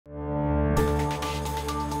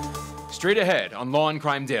Straight ahead on Law and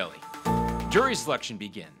Crime Daily. Jury selection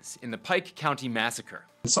begins in the Pike County Massacre.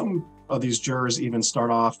 Some of these jurors even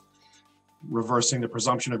start off reversing the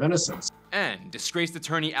presumption of innocence. And disgraced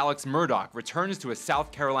attorney Alex Murdaugh returns to a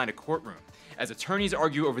South Carolina courtroom as attorneys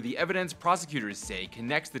argue over the evidence prosecutors say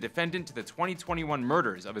connects the defendant to the 2021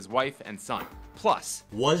 murders of his wife and son. Plus,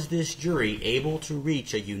 was this jury able to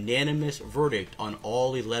reach a unanimous verdict on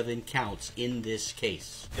all 11 counts in this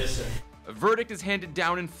case? Yes, sir. A verdict is handed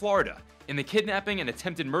down in Florida in the kidnapping and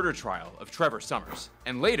attempted murder trial of Trevor Summers.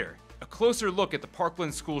 And later, a closer look at the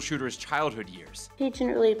Parkland school shooter's childhood years. He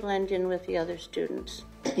didn't really blend in with the other students.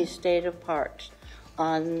 He stayed apart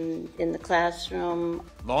in the classroom.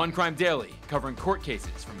 Law and Crime Daily, covering court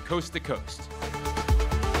cases from coast to coast.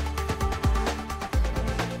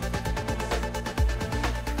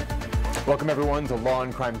 Welcome everyone to Law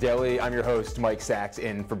and Crime Daily. I'm your host, Mike Sachs,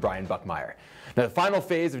 in for Brian Buckmeyer. Now, the final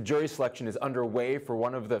phase of jury selection is underway for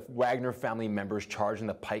one of the Wagner family members charged in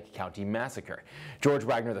the Pike County Massacre. George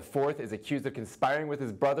Wagner IV is accused of conspiring with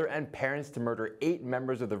his brother and parents to murder 8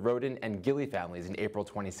 members of the Roden and Gilley families in April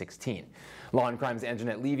 2016. Law and Crime's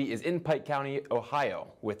Anjanette Levy is in Pike County, Ohio,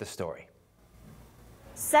 with the story.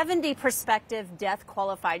 70 prospective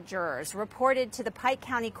death-qualified jurors reported to the Pike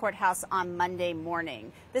County Courthouse on Monday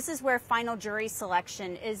morning. This is where final jury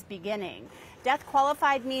selection is beginning.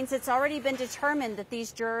 Death-qualified means it's already been determined that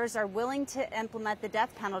these jurors are willing to implement the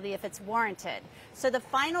death penalty if it's warranted. So the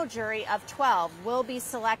final jury of 12 will be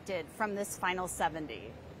selected from this final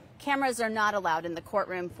 70. Cameras are not allowed in the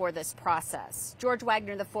courtroom for this process. George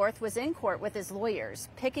Wagner IV was in court with his lawyers,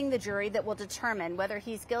 picking the jury that will determine whether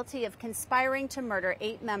he's guilty of conspiring to murder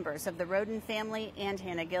 8 members of the Roden family and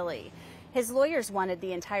Hannah Gilley. His lawyers wanted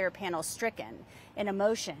the entire panel stricken. In a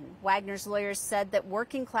motion, Wagner's lawyers said that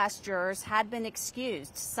working-class jurors had been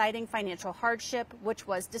excused, citing financial hardship, which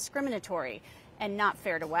was discriminatory and not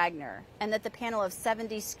fair to Wagner, and that the panel of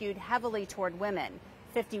 70 skewed heavily toward women.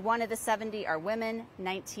 51 of the 70 are women,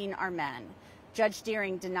 19 are men. Judge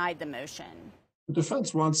Deering denied the motion. The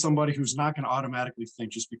defense wants somebody who's not going to automatically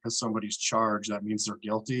think just because somebody's charged that means they're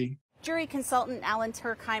guilty. Jury consultant Alan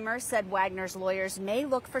Turkheimer said Wagner's lawyers may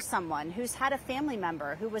look for someone who's had a family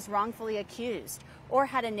member who was wrongfully accused or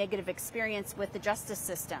had a negative experience with the justice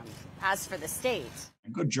system. As for the state, A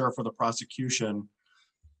good juror for the prosecution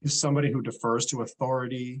is somebody who defers to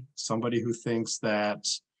authority, somebody who thinks that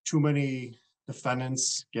too many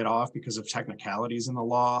defendants get off because of technicalities in the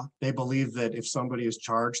law. They believe that if somebody is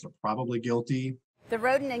charged, they're probably guilty. the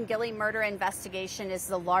Roden and Gilley murder investigation is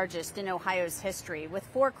the largest in Ohio's history, with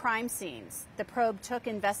 4 crime scenes. The probe took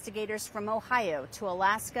investigators from Ohio to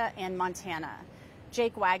Alaska and Montana.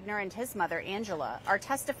 Jake Wagner and his mother, Angela, are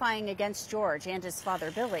testifying against George and his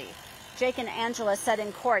father, Billy. Jake and Angela said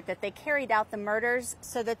in court that they carried out the murders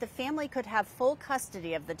so that the family could have full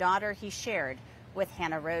custody of the daughter he shared with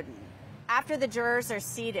Hannah Roden. After the jurors are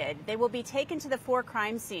seated, they will be taken to the 4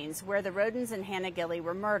 crime scenes where the Rodens and Hannah Gilley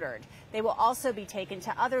were murdered. They will also be taken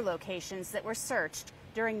to other locations that were searched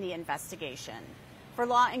during the investigation. For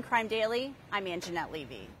Law and Crime Daily, I'm Anjanette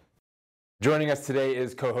Levy. Joining us today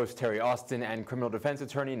is co-host Terry Austin and criminal defense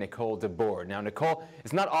attorney Nicole DeBoer. Now, Nicole,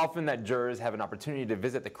 it's not often that jurors have an opportunity to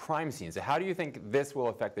visit the crime scene. So how do you think this will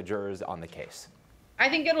affect the jurors on the case? I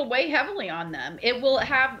think it'll weigh heavily on them. It will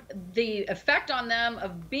have the effect on them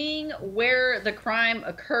of being where the crime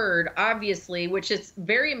occurred, obviously, which is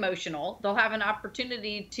very emotional. They'll have an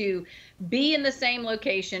opportunity to be in the same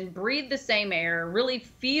location, breathe the same air, really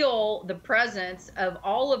feel the presence of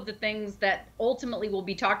all of the things that ultimately will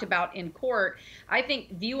be talked about in court. I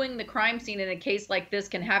think viewing the crime scene in a case like this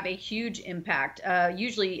can have a huge impact,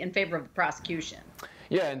 usually in favor of the prosecution.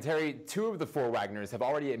 Yeah, and Terry, 2 of the 4 Wagners have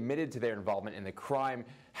already admitted to their involvement in the crime.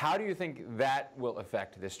 How do you think that will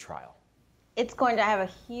affect this trial? It's going to have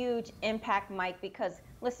a huge impact, Mike, because,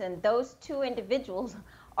 listen, those 2 individuals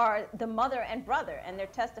are the mother and brother, and they're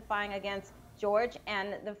testifying against George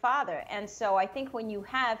and the father. And so I think when you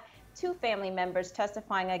have 2 family members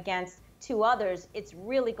testifying against 2 others, it's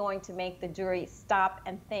really going to make the jury stop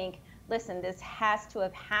and think, listen, this has to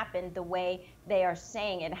have happened the way they are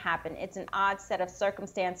saying it happened. It's an odd set of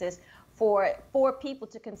circumstances for 4 people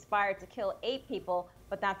to conspire to kill 8 people,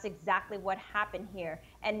 but that's exactly what happened here.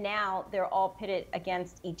 And now they're all pitted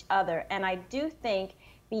against each other. And I do think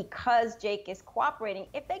because Jake is cooperating,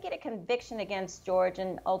 if they get a conviction against George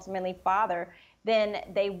and ultimately father, then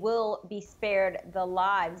they will be spared the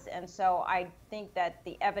lives. And so I think that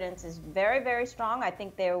the evidence is very, very strong. I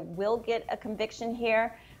think they will get a conviction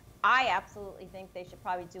here. I absolutely think they should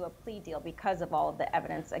probably do a plea deal because of all of the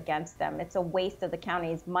evidence against them. It's a waste of the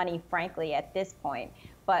county's money, frankly, at this point,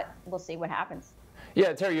 but we'll see what happens.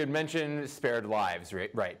 Yeah, Terry, you had mentioned spared lives,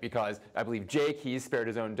 right? Because I believe Jake, he's spared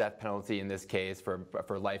his own death penalty in this case for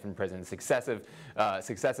life in prison, successive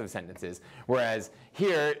sentences. Whereas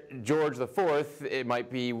here, George IV, it might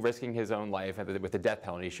be risking his own life with the death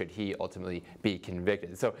penalty should he ultimately be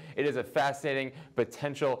convicted. So it is a fascinating,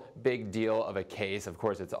 potential big deal of a case. Of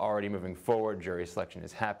course, it's already moving forward. Jury selection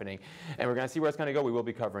is happening. And we're going to see where it's going to go. We will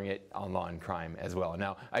be covering it on Law and Crime as well.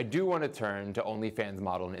 Now, I do want to turn to OnlyFans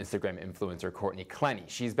model and Instagram influencer Courtney Clenney.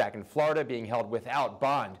 She's back in Florida being held without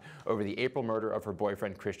bond over the April murder of her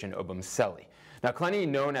boyfriend Christian Obumseli. Now, Clenney,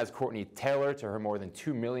 known as Courtney Taylor to her more than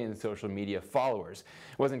 2 million social media followers,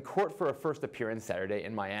 was in court for a first appearance Saturday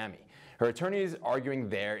in Miami. Her attorneys arguing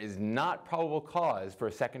there is not probable cause for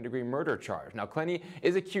a second-degree murder charge. Now, Clenney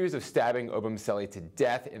is accused of stabbing Obumseli to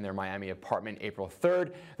death in their Miami apartment April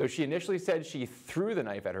 3rd, though she initially said she threw the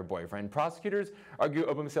knife at her boyfriend. Prosecutors argue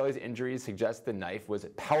Obumseli's injuries suggest the knife was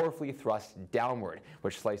powerfully thrust downward,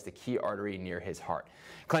 which sliced a key artery near his heart.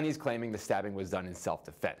 Clenney's claiming the stabbing was done in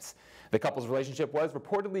self-defense. The couple's relationship was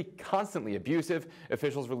reportedly constantly abusive.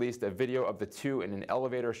 Officials released a video of the two in an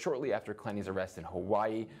elevator shortly after Clenney's arrest in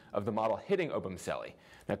Hawaii of the model hitting Obumseli.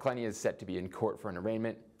 Now, Clenney is set to be in court for an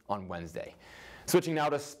arraignment on Wednesday. Switching now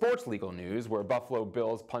to sports legal news, where Buffalo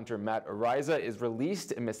Bills punter Matt Araiza is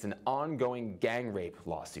released amidst an ongoing gang rape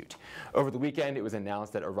lawsuit. Over the weekend, it was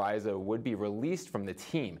announced that Araiza would be released from the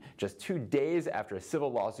team just 2 days after a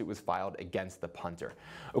civil lawsuit was filed against the punter.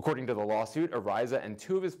 According to the lawsuit, Araiza and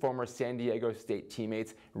 2 of his former San Diego State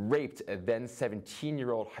teammates raped a then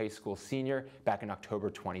 17-year-old high school senior back in October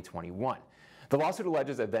 2021. The lawsuit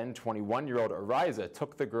alleges a then 21-year-old Araiza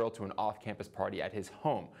took the girl to an off-campus party at his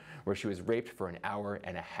home, where she was raped for an hour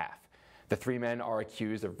and a half. The 3 men are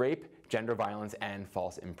accused of rape, gender violence, and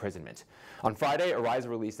false imprisonment. On Friday, Araiza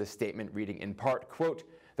released a statement reading in part, quote,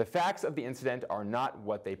 "The facts of the incident are not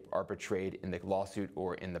what they are portrayed in the lawsuit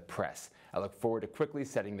or in the press. I look forward to quickly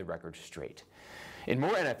setting the record straight." In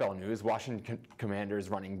more NFL news, Washington Commanders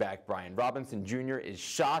running back Brian Robinson Jr. is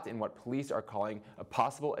shot in what police are calling a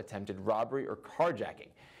possible attempted robbery or carjacking.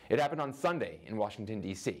 It happened on Sunday in Washington,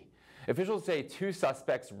 D.C. Officials say 2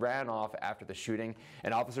 suspects ran off after the shooting,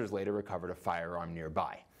 and officers later recovered a firearm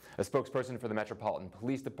nearby. A spokesperson for the Metropolitan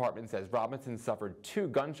Police Department says Robinson suffered 2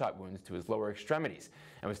 gunshot wounds to his lower extremities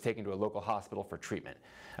and was taken to a local hospital for treatment.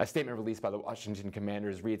 A statement released by the Washington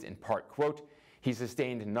Commanders reads in part, quote, "He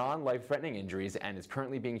sustained non-life-threatening injuries and is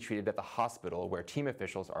currently being treated at the hospital where team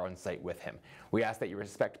officials are on site with him. We ask that you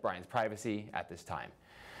respect Brian's privacy at this time."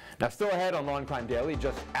 Now, still ahead on Law and Crime Daily,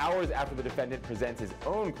 just hours after the defendant presents his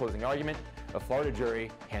own closing argument, a Florida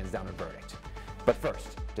jury hands down a verdict. But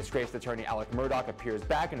first, disgraced attorney Alex Murdaugh appears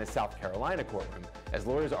back in a South Carolina courtroom as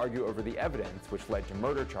lawyers argue over the evidence which led to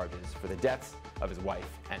murder charges for the deaths of his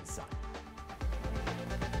wife and son.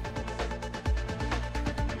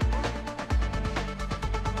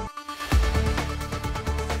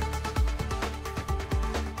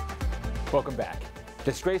 Welcome back.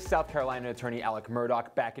 Disgraced South Carolina attorney Alex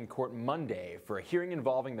Murdaugh back in court Monday for a hearing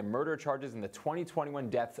involving the murder charges in the 2021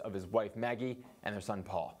 deaths of his wife Maggie and their son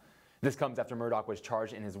Paul. This comes after Murdaugh was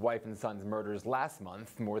charged in his wife and son's murders last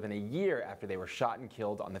month, more than a year after they were shot and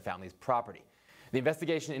killed on the family's property. The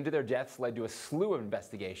investigation into their deaths led to a slew of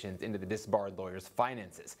investigations into the disbarred lawyer's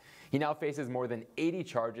finances. He now faces more than 80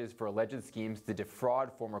 charges for alleged schemes to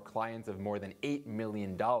defraud former clients of more than $8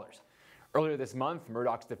 million. Earlier this month,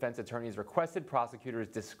 Murdaugh's defense attorneys requested prosecutors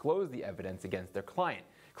disclose the evidence against their client,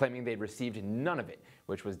 claiming they'd received none of it,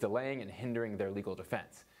 which was delaying and hindering their legal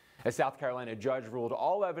defense. A South Carolina judge ruled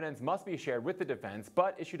all evidence must be shared with the defense,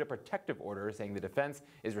 but issued a protective order saying the defense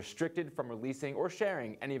is restricted from releasing or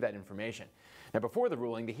sharing any of that information. Now, before the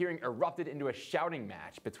ruling, the hearing erupted into a shouting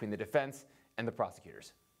match between the defense and the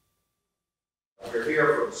prosecutors. We're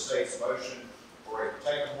here for the state's motion for a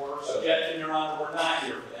protective order. Objection, Your Honor, we're not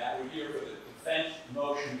here for that. We're here for the defense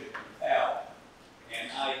motion to compel.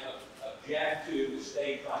 And I object to the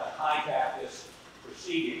state trying to hijack this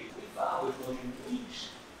proceeding. We filed this motion weeks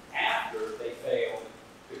after they failed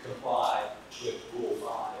to comply with Rule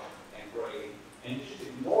 5 and Brady. And to just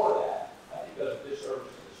ignore that, I think does a disservice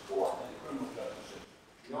to this court and the criminal justice system.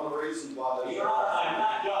 The only reason why they... Your Honor, I'm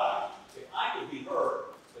not judged. If I could be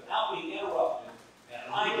heard without being interrupted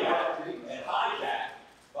and hijacked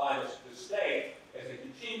by the state as they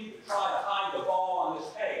continue to try to hide the ball on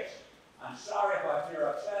this case, I'm sorry if I appear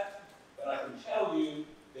upset, but I can tell you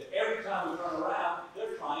that every time we turn around,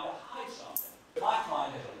 they're trying to hide something. My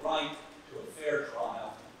client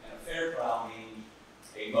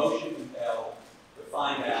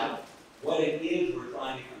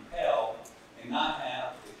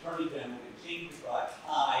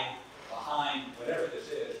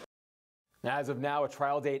as of now, a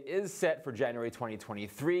trial date is set for January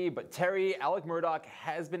 2023, but Terry Alec Murdaugh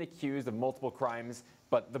has been accused of multiple crimes,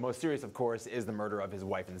 but the most serious, of course, is the murder of his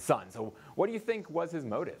wife and son. So what do you think was his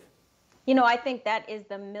motive? You know, I think that is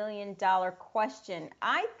the million-dollar question.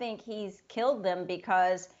 I think he's killed them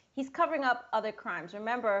because he's covering up other crimes.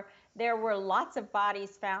 Remember, there were lots of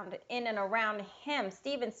bodies found in and around him.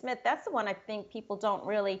 Stephen Smith, that's the one I think people don't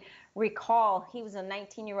really recall. He was a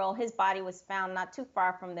 19-year-old. His body was found not too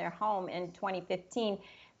far from their home in 2015.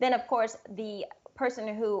 Then, of course, the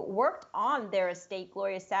person who worked on their estate,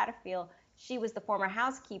 Gloria Satterfield, she was the former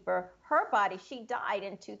housekeeper. Her body, she died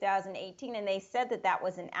in 2018, and they said that that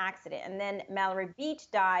was an accident. And then Mallory Beach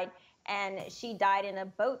died, and she died in a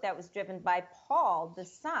boat that was driven by Paul, the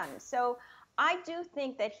son. So I do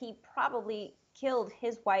think that he probably killed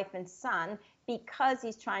his wife and son because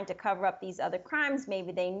he's trying to cover up these other crimes.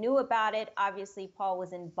 Maybe they knew about it. Obviously, Paul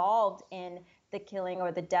was involved in the killing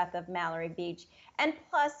or the death of Mallory Beach. And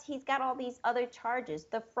plus, he's got all these other charges,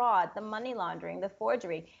 the fraud, the money laundering, the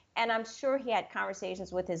forgery. And I'm sure he had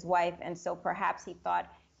conversations with his wife, and so perhaps he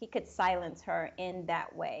thought he could silence her in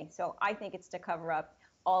that way. So I think it's to cover up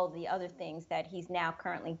all of the other things that he's now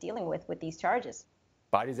currently dealing with these charges.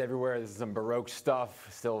 Bodies everywhere. This is some Baroque stuff.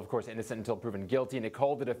 Still, of course, innocent until proven guilty.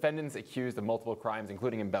 Nicole, the defendant's accused of multiple crimes,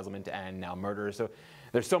 including embezzlement and now murder. So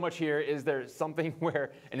there's so much here. Is there something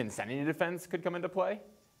where an insanity defense could come into play?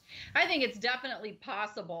 I think it's definitely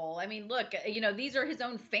possible. I mean, look, you know, these are his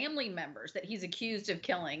own family members that he's accused of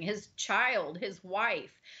killing, his child, his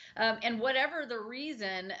wife. And whatever the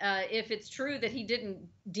reason, if it's true that he didn't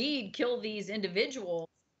indeed kill these individuals,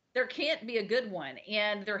 there can't be a good one.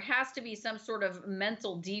 And there has to be some sort of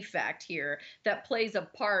mental defect here that plays a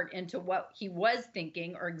part into what he was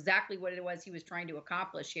thinking or exactly what it was he was trying to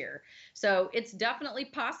accomplish here. So it's definitely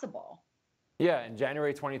possible. Yeah, in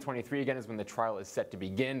January 2023, again, is when the trial is set to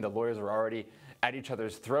begin. The lawyers are already at each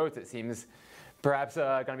other's throats. It seems perhaps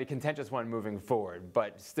going to be a contentious one moving forward.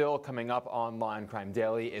 But still coming up on Law&Crime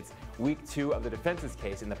Daily, it's week 2 of the defense's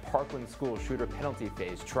case in the Parkland school shooter penalty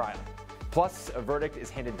phase trial. Plus, a verdict is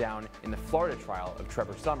handed down in the Florida trial of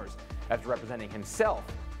Trevor Summers after representing himself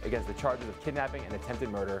against the charges of kidnapping and attempted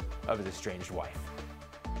murder of his estranged wife.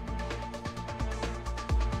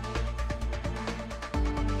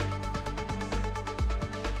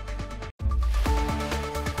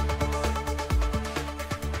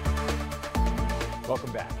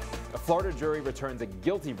 Welcome back. A Florida jury returns a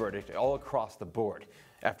guilty verdict all across the board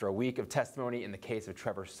after a week of testimony in the case of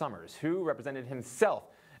Trevor Summers, who represented himself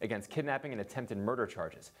against kidnapping and attempted murder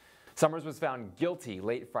charges. Summers was found guilty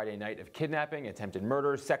late Friday night of kidnapping, attempted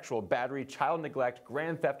murder, sexual battery, child neglect,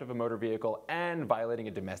 grand theft of a motor vehicle, and violating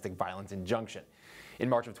a domestic violence injunction. In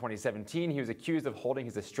March of 2017, he was accused of holding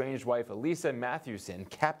his estranged wife, Elisa Matthewson,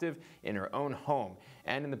 captive in her own home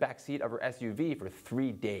and in the backseat of her SUV for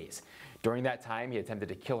 3 days. During that time, he attempted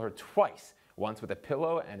to kill her twice, once with a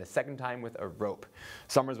pillow and a second time with a rope.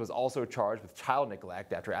 Summers was also charged with child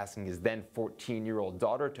neglect after asking his then 14-year-old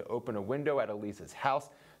daughter to open a window at Elisa's house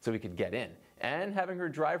so he could get in, and having her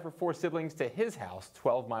drive her 4 siblings to his house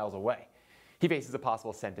 12 miles away. He faces a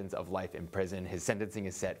possible sentence of life in prison. His sentencing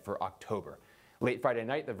is set for October. Late Friday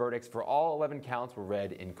night, the verdicts for all 11 counts were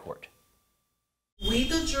read in court. We,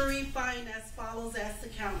 the jury, find as follows as to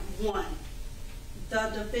count 1. The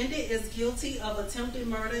defendant is guilty of attempted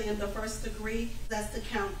murder in the first degree. That's to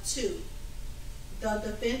count 2. The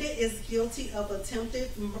defendant is guilty of attempted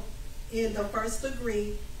in the first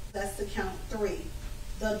degree. That's to count 3.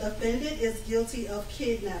 The defendant is guilty of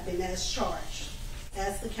kidnapping as charged.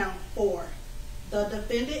 That's to count 4. The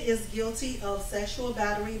defendant is guilty of sexual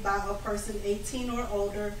battery by a person 18 or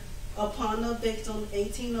older upon a victim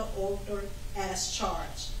 18 or older as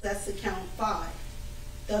charged. That's to count 5.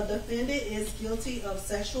 The defendant is guilty of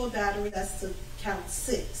sexual battery. That's to count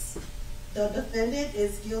 6. The defendant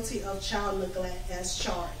is guilty of child neglect as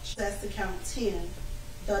charged. That's to count 10.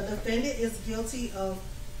 The defendant is guilty of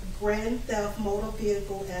grand theft motor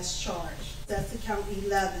vehicle as charged. That's to count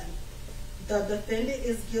 11. The defendant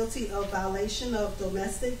is guilty of violation of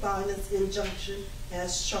domestic violence injunction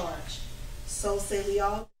as charged. So say we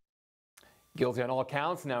all. Guilty on all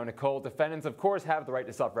counts. Now, Nicole, defendants, of course, have the right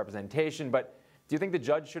to self-representation, but do you think the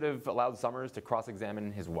judge should have allowed Summers to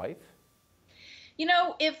cross-examine his wife? You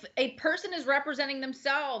know, if a person is representing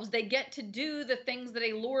themselves, they get to do the things that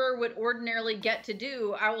a lawyer would ordinarily get to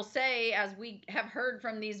do. I will say, as we have heard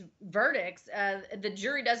from these verdicts, the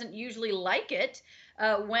jury doesn't usually like it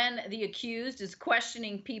when the accused is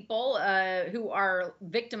questioning people who are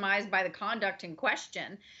victimized by the conduct in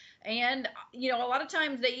question. And, you know, a lot of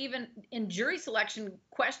times they even, in jury selection,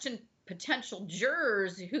 question potential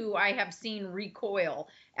jurors who I have seen recoil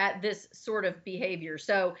at this sort of behavior.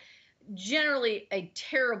 So generally a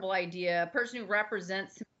terrible idea. A person who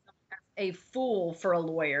represents himself as a fool for a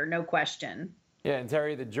lawyer, no question. Yeah, and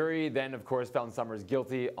Terry, the jury then, of course, found Summers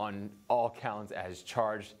guilty on all counts as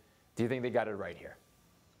charged. Do you think they got it right here?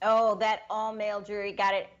 Oh, that all-male jury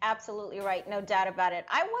got it absolutely right, no doubt about it.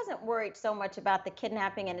 I wasn't worried so much about the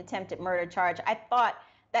kidnapping and attempted murder charge. I thought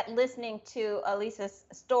that listening to Elisa's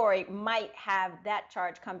story might have that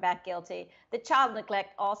charge come back guilty. The child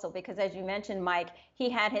neglect also, because as you mentioned, Mike, he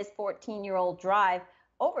had his 14-year-old drive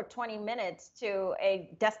over 20 minutes to a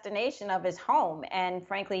destination of his home, and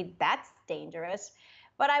frankly, that's dangerous.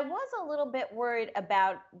 But I was a little bit worried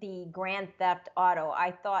about the grand theft auto.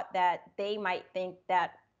 I thought that they might think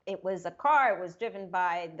that it was a car, it was driven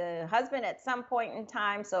by the husband at some point in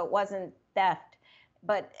time, so it wasn't theft.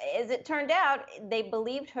 But as it turned out, they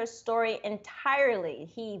believed her story entirely.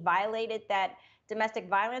 He violated that domestic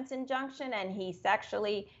violence injunction and he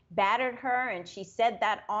sexually battered her, and she said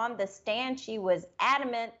that on the stand. She was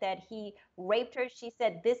adamant that he raped her. She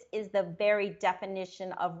said, "This is the very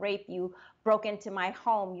definition of rape. You broke into my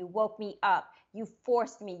home, you woke me up, you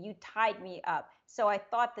forced me, you tied me up." So I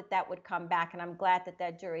thought that that would come back, and I'm glad that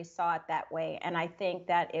that jury saw it that way. And I think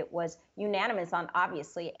that it was unanimous on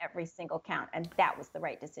obviously every single count, and that was the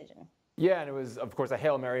right decision. Yeah, and it was, of course, a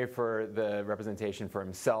Hail Mary for the representation for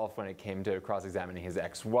himself when it came to cross-examining his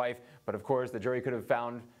ex-wife. But of course, the jury could have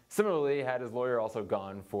found similarly had his lawyer also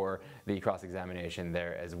gone for the cross-examination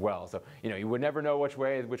there as well. So, you would never know which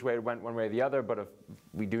way it went one way or the other, but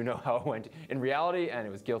we do know how it went in reality, and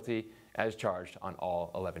it was guilty as charged on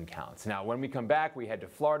all 11 counts. Now, when we come back, we head to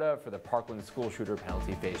Florida for the Parkland school shooter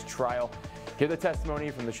penalty phase trial. Hear the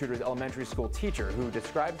testimony from the shooter's elementary school teacher who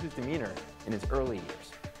describes his demeanor in his early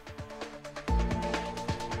years.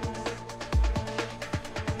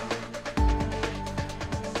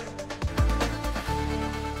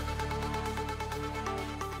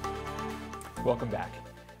 Welcome back.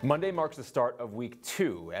 Monday marks the start of week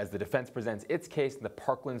 2 as the defense presents its case in the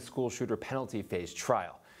Parkland school shooter penalty phase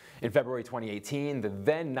trial. In February 2018, the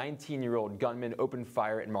then 19-year-old gunman opened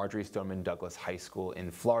fire at Marjorie Stoneman Douglas High School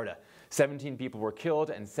in Florida. 17 people were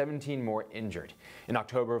killed and 17 more injured. In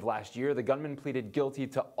October of last year, the gunman pleaded guilty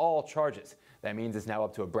to all charges. That means it's now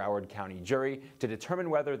up to a Broward County jury to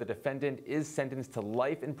determine whether the defendant is sentenced to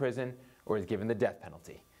life in prison or is given the death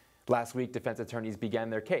penalty. Last week, defense attorneys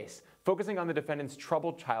began their case, focusing on the defendant's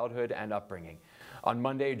troubled childhood and upbringing. On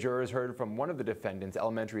Monday, jurors heard from one of the defendant's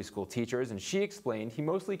elementary school teachers, and she explained he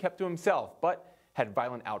mostly kept to himself, but had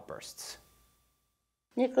violent outbursts.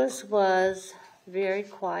 Nicholas was very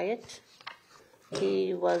quiet.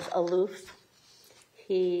 He was aloof.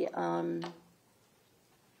 He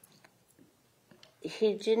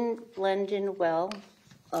didn't blend in well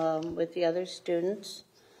with the other students.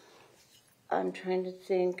 I'm trying to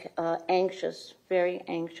think, anxious, very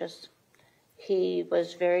anxious. He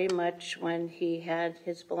was very much, when he had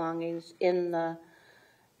his belongings in the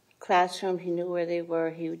classroom, he knew where they were.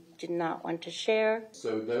 He did not want to share.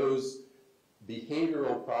 So those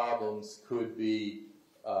behavioral problems could be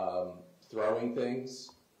throwing things,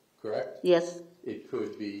 correct? Yes. It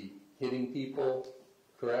could be hitting people,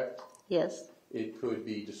 correct? Yes. It could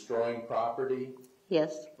be destroying property.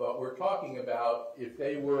 Yes. But we're talking about if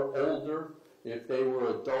they were older, if they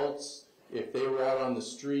were adults, if they were out on the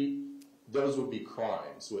street, those would be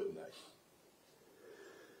crimes, wouldn't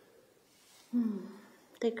they?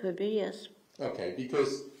 They could be, yes. Okay,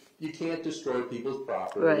 because you can't destroy people's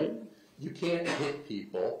property. Right. You can't hit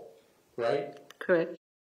people, right? Correct.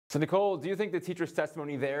 So, Nicole, do you think the teacher's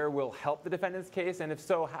testimony there will help the defendant's case, and if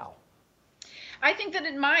so, how? I think that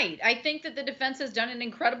it might. I think that the defense has done an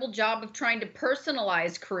incredible job of trying to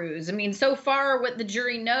personalize Cruz. I mean, so far what the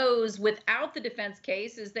jury knows without the defense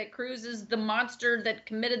case is that Cruz is the monster that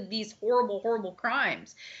committed these horrible, horrible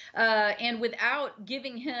crimes. And without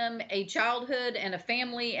giving him a childhood and a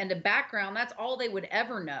family and a background, that's all they would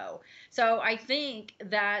ever know. So I think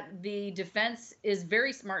that the defense is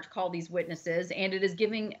very smart to call these witnesses, and it is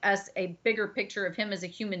giving us a bigger picture of him as a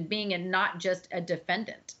human being and not just a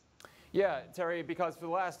defendant. Yeah, Terry, because for the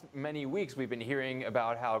last many weeks we've been hearing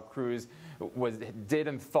about how Cruz did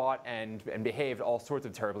and thought and behaved all sorts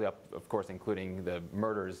of terribly, of course, including the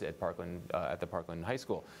murders at the Parkland High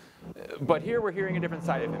School. But here we're hearing a different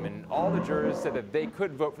side of him, and all the jurors said that they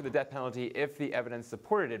could vote for the death penalty if the evidence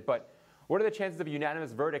supported it. But what are the chances of a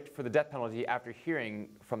unanimous verdict for the death penalty after hearing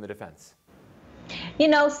from the defense? You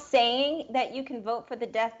know, saying that you can vote for the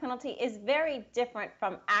death penalty is very different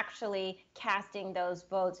from actually casting those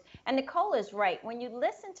votes. And Nicole is right. When you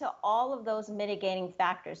listen to all of those mitigating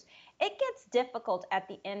factors, it gets difficult at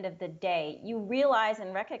the end of the day. You realize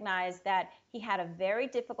and recognize that he had a very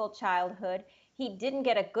difficult childhood. He didn't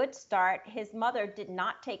get a good start. His mother did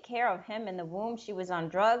not take care of him in the womb. She was on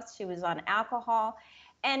drugs. She was on alcohol.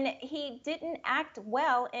 And he didn't act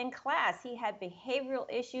well in class. He had behavioral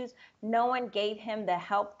issues. No one gave him the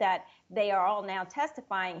help that they are all now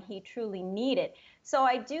testifying he truly needed. So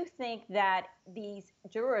I do think that these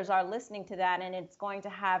jurors are listening to that, and it's going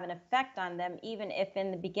to have an effect on them, even if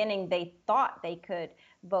in the beginning they thought they could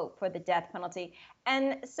vote for the death penalty.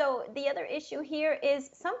 And so the other issue here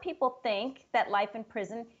is some people think that life in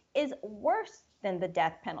prison is worse than the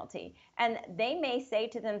death penalty. And they may say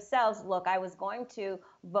to themselves, look, I was going to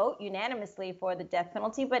vote unanimously for the death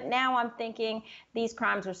penalty, but now I'm thinking these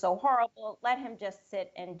crimes are so horrible, let him just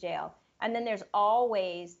sit in jail. And then there's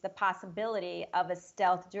always the possibility of a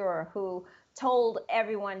stealth juror who told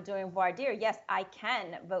everyone during voir dire, yes, I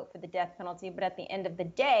can vote for the death penalty, but at the end of the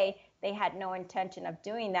day, they had no intention of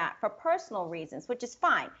doing that for personal reasons, which is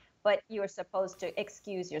fine, but you are supposed to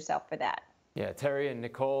excuse yourself for that. Yeah, Terry and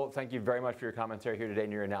Nicole, thank you very much for your commentary here today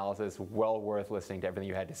and your analysis. Well worth listening to everything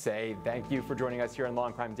you had to say. Thank you for joining us here on Law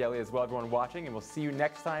and Crime Daily as well, everyone watching, and we'll see you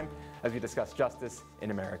next time as we discuss justice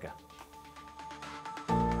in America.